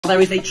There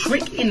is a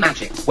trick in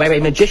magic where a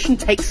magician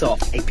takes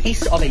off a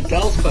piece of a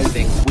girl's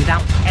clothing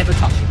without ever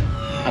touching it.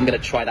 I'm going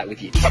to try that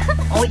with you.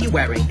 Are you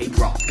wearing a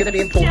bra? It's going to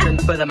be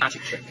important for the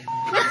magic trick.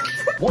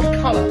 What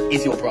colour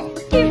is your bra?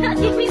 You're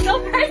asking me so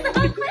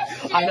personal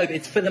question. I know, but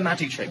it's for the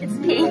magic trick. It's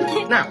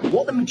pink. Now,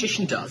 what the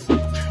magician does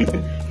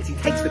is he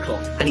takes the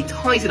cloth and he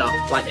ties it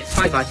up like this,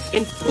 tied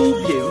in full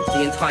view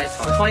the entire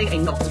time, tying a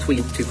knot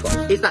between two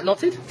cloths. Is that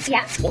knotted?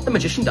 Yeah. What the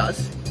magician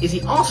does is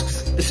he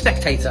asks the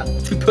spectator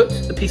to put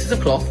the pieces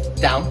of cloth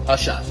down her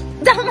shirt.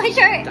 Down my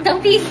shirt.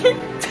 Don't be.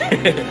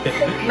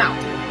 Now,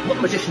 what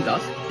the magician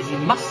does is he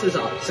musters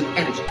up some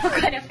energy. What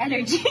kind of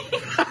energy?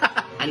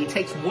 And he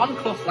takes one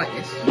cloth like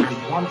this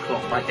and one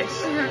cloth like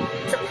this.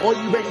 Are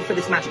you ready for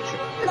this magic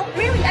trick? Not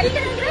really. Are you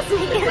going to dress me?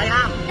 I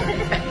am.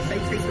 Okay,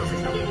 stay still, stay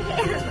still.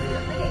 Okay.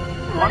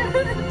 1,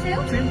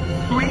 2,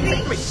 3.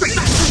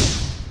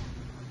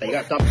 There you go,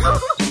 it's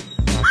done.